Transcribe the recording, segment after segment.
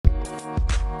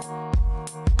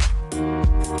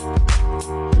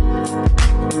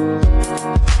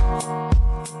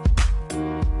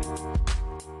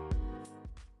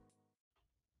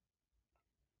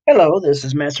Hello, this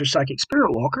is Master Psychic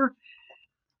Spirit Walker,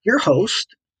 your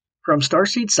host from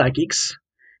Starseed Psychics,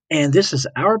 and this is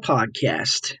our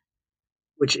podcast,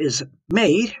 which is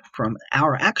made from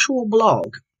our actual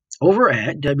blog over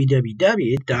at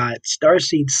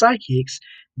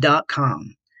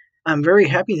www.starseedpsychics.com. I'm very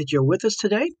happy that you're with us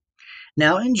today.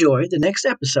 Now enjoy the next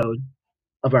episode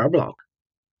of our blog.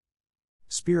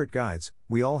 Spirit guides,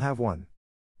 we all have one.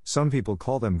 Some people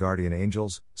call them guardian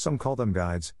angels, some call them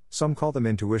guides, some call them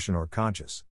intuition or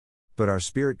conscious. But our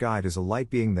spirit guide is a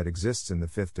light being that exists in the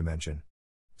fifth dimension.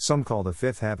 Some call the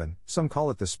fifth heaven, some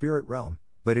call it the spirit realm,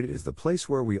 but it is the place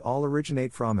where we all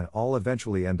originate from and all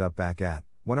eventually end up back at,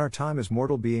 when our time as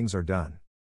mortal beings are done.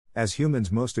 As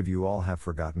humans, most of you all have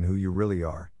forgotten who you really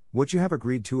are, what you have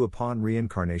agreed to upon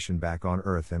reincarnation back on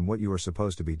Earth, and what you are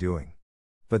supposed to be doing.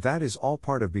 But that is all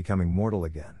part of becoming mortal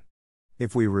again.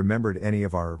 If we remembered any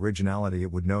of our originality,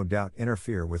 it would no doubt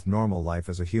interfere with normal life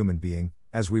as a human being,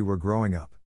 as we were growing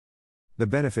up. The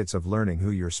benefits of learning who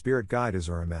your spirit guide is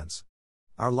are immense.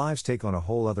 Our lives take on a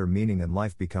whole other meaning and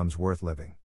life becomes worth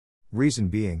living. Reason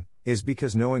being, is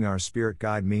because knowing our spirit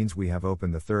guide means we have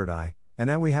opened the third eye, and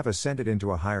now we have ascended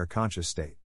into a higher conscious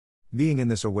state. Being in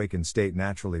this awakened state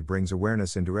naturally brings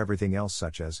awareness into everything else,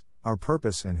 such as our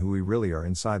purpose and who we really are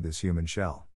inside this human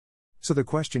shell. So the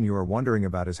question you are wondering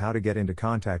about is how to get into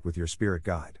contact with your spirit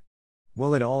guide.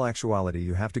 Well, in all actuality,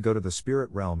 you have to go to the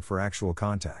spirit realm for actual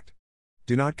contact.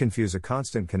 Do not confuse a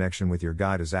constant connection with your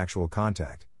guide as actual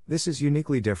contact. This is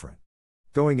uniquely different.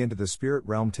 Going into the spirit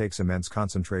realm takes immense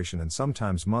concentration and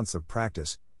sometimes months of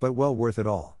practice, but well worth it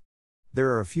all. There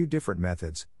are a few different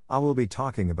methods. I will be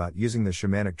talking about using the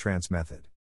shamanic trance method.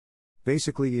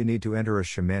 Basically, you need to enter a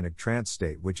shamanic trance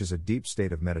state, which is a deep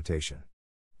state of meditation.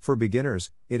 For beginners,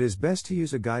 it is best to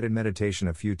use a guided meditation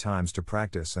a few times to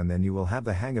practice, and then you will have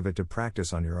the hang of it to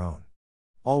practice on your own.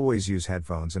 Always use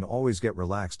headphones and always get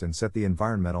relaxed and set the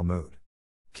environmental mood.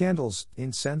 Candles,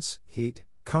 incense, heat,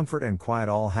 comfort and quiet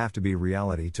all have to be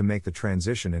reality to make the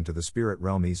transition into the spirit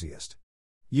realm easiest.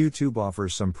 YouTube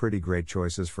offers some pretty great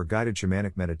choices for guided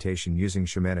shamanic meditation using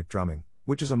shamanic drumming,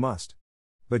 which is a must.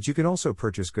 But you can also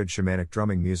purchase good shamanic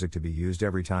drumming music to be used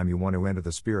every time you want to enter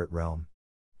the spirit realm.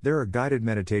 There are guided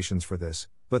meditations for this,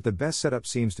 but the best setup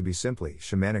seems to be simply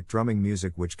shamanic drumming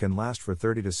music, which can last for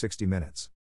 30 to 60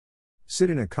 minutes. Sit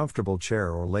in a comfortable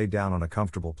chair or lay down on a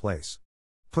comfortable place.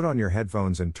 Put on your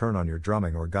headphones and turn on your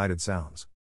drumming or guided sounds.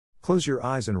 Close your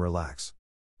eyes and relax.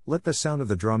 Let the sound of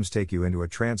the drums take you into a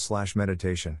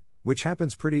trance/meditation, which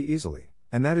happens pretty easily,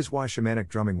 and that is why shamanic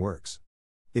drumming works.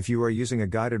 If you are using a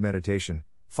guided meditation,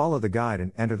 follow the guide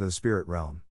and enter the spirit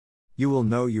realm. You will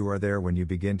know you are there when you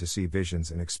begin to see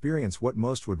visions and experience what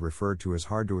most would refer to as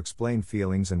hard to explain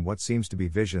feelings and what seems to be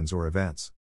visions or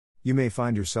events. You may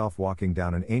find yourself walking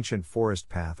down an ancient forest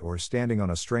path or standing on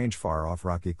a strange far-off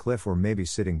rocky cliff, or maybe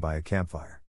sitting by a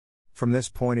campfire. From this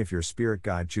point, if your spirit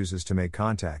guide chooses to make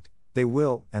contact, they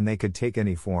will, and they could take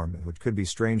any form, which could be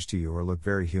strange to you or look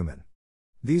very human.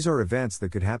 These are events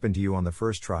that could happen to you on the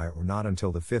first try or not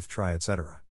until the fifth try,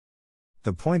 etc.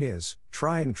 The point is,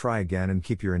 try and try again and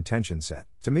keep your intention set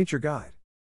to meet your guide.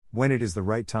 When it is the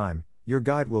right time, your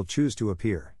guide will choose to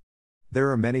appear. There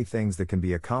are many things that can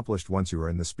be accomplished once you are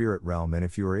in the spirit realm, and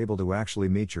if you are able to actually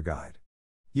meet your guide.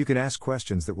 You can ask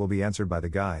questions that will be answered by the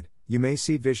guide. You may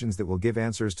see visions that will give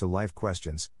answers to life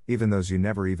questions, even those you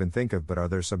never even think of but are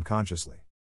there subconsciously.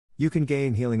 You can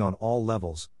gain healing on all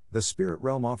levels. The spirit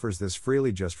realm offers this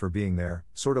freely just for being there,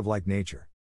 sort of like nature.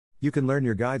 You can learn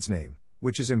your guide's name,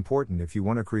 which is important if you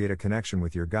want to create a connection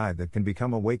with your guide that can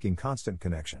become a waking constant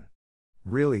connection.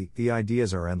 Really, the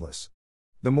ideas are endless.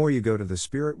 The more you go to the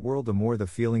spirit world, the more the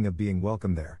feeling of being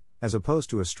welcome there, as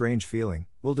opposed to a strange feeling,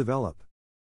 will develop.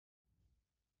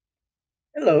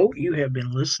 Hello, you have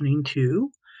been listening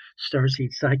to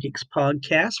Starseed Psychics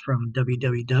podcast from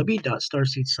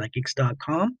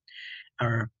www.starseedpsychics.com,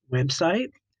 our website.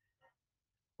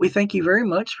 We thank you very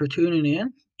much for tuning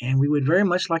in, and we would very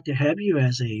much like to have you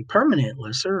as a permanent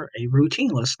listener, a routine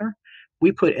listener.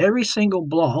 We put every single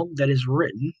blog that is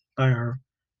written by our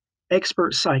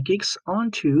expert psychics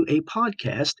onto a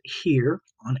podcast here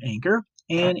on Anchor,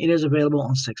 and it is available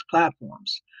on 6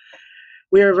 platforms.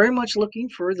 We are very much looking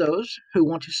for those who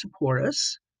want to support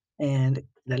us, and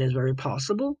that is very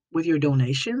possible. With your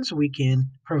donations, we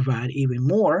can provide even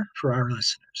more for our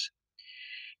listeners.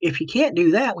 If you can't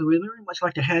do that, we would very much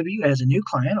like to have you as a new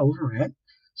client over at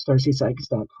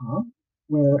starseedpsychics.com,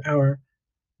 where our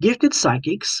gifted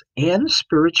psychics and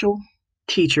spiritual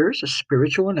teachers,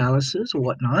 spiritual analysis,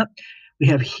 whatnot, we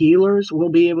have healers. We'll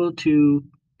be able to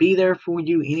be there for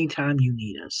you anytime you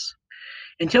need us.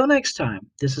 Until next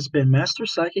time, this has been Master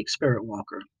Psychic Spirit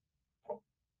Walker.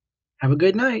 Have a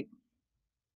good night.